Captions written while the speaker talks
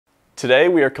Today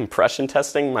we are compression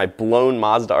testing my blown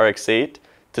Mazda RX8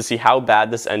 to see how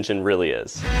bad this engine really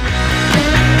is.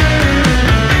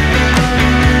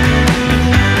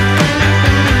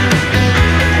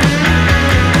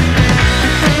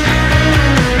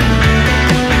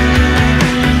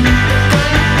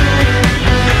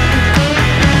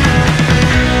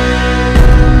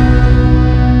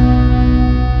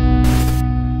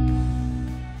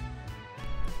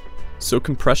 So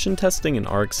compression testing in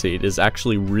RX8 is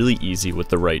actually really easy with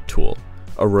the right tool,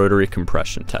 a rotary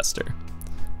compression tester.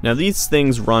 Now these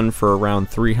things run for around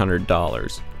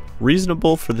 $300,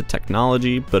 reasonable for the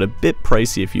technology, but a bit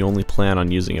pricey if you only plan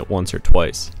on using it once or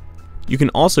twice. You can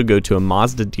also go to a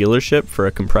Mazda dealership for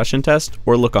a compression test,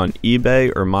 or look on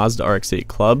eBay or Mazda RX8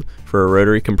 Club for a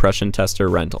rotary compression tester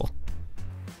rental.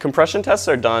 Compression tests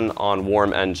are done on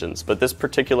warm engines, but this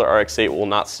particular RX8 will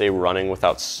not stay running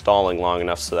without stalling long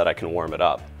enough so that I can warm it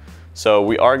up. So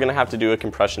we are going to have to do a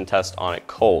compression test on it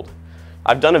cold.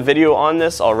 I've done a video on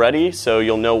this already, so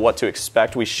you'll know what to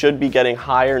expect. We should be getting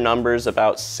higher numbers,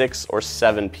 about 6 or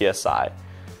 7 psi.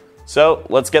 So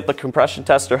let's get the compression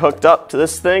tester hooked up to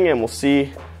this thing and we'll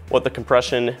see what the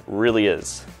compression really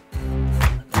is.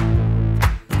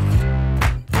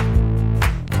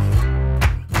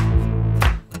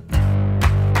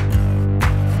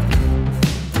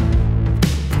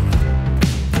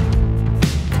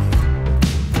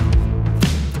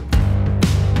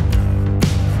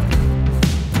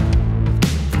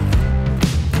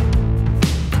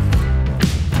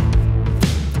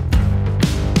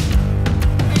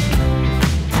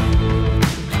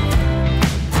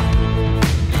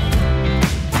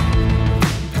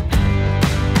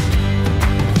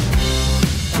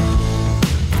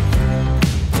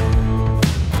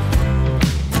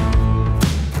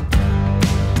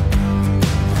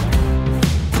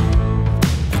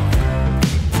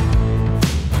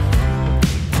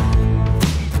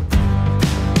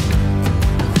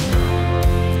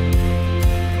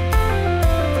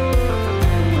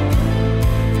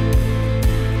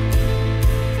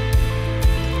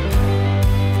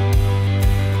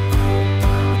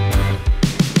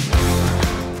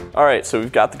 Alright, so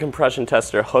we've got the compression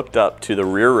tester hooked up to the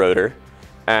rear rotor,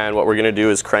 and what we're going to do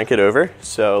is crank it over.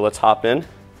 So let's hop in.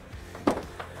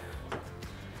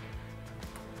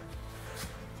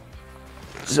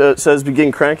 So it says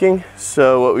begin cranking,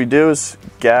 so what we do is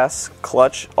gas,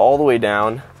 clutch all the way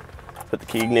down, put the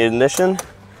key ignition,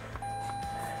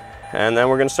 and then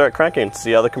we're going to start cranking,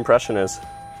 see how the compression is.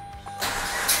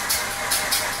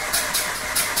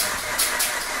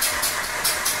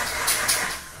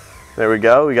 There we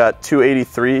go, we got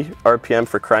 283 RPM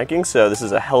for cranking, so this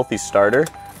is a healthy starter.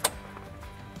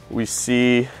 We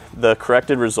see the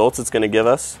corrected results it's going to give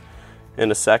us in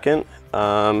a second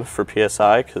for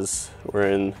PSI, because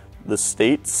we're in the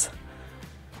States.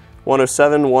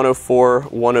 107, 104,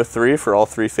 103 for all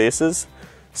three faces.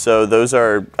 So those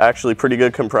are actually pretty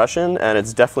good compression, and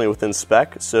it's definitely within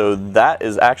spec, so that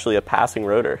is actually a passing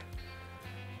rotor.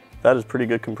 That is pretty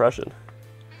good compression.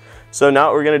 So now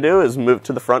what we're going to do is move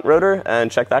to the front rotor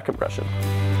and check that compression.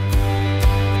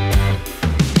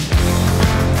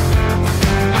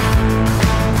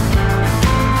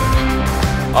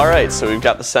 Alright, so we've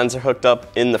got the sensor hooked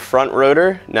up in the front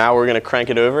rotor. Now we're going to crank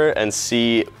it over and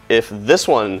see if this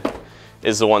one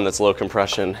is the one that's low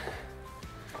compression.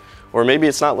 Or maybe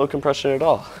it's not low compression at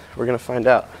all. We're going to find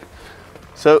out.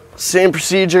 So same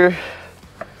procedure.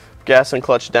 Gas and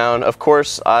clutch down. Of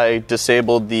course, I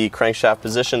disabled the crankshaft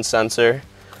position sensor,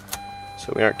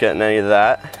 so we aren't getting any of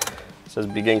that. It says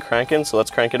begin cranking, so let's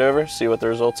crank it over, see what the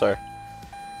results are.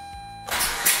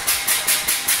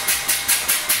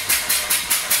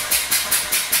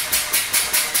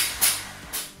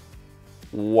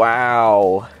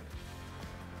 Wow.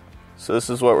 So this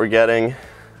is what we're getting.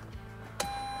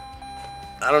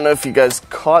 I don't know if you guys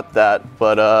caught that,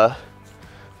 but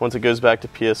once it goes back to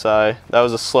PSI, that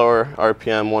was a slower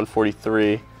RPM,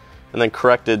 143, and then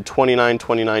corrected 29,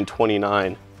 29,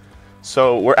 29.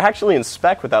 So we're actually in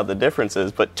spec without the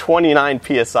differences, but 29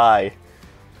 PSI,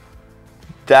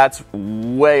 that's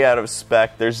way out of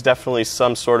spec. There's definitely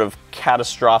some sort of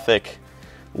catastrophic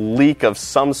leak of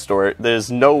some sort. There's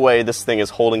no way this thing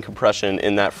is holding compression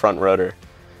in that front rotor.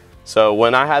 So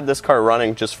when I had this car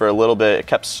running just for a little bit, it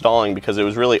kept stalling because it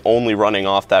was really only running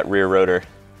off that rear rotor.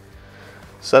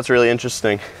 So that's really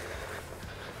interesting.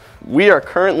 We are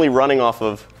currently running off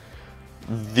of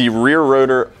the rear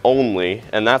rotor only,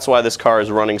 and that's why this car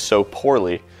is running so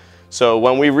poorly. So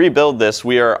when we rebuild this,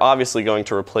 we are obviously going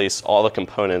to replace all the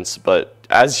components, but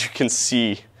as you can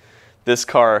see, this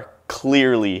car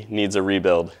clearly needs a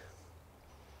rebuild.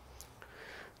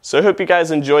 So I hope you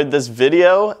guys enjoyed this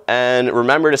video, and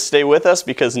remember to stay with us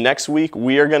because next week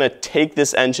we are going to take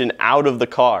this engine out of the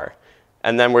car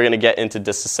and then we're going to get into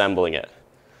disassembling it.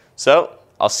 So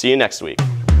I'll see you next week.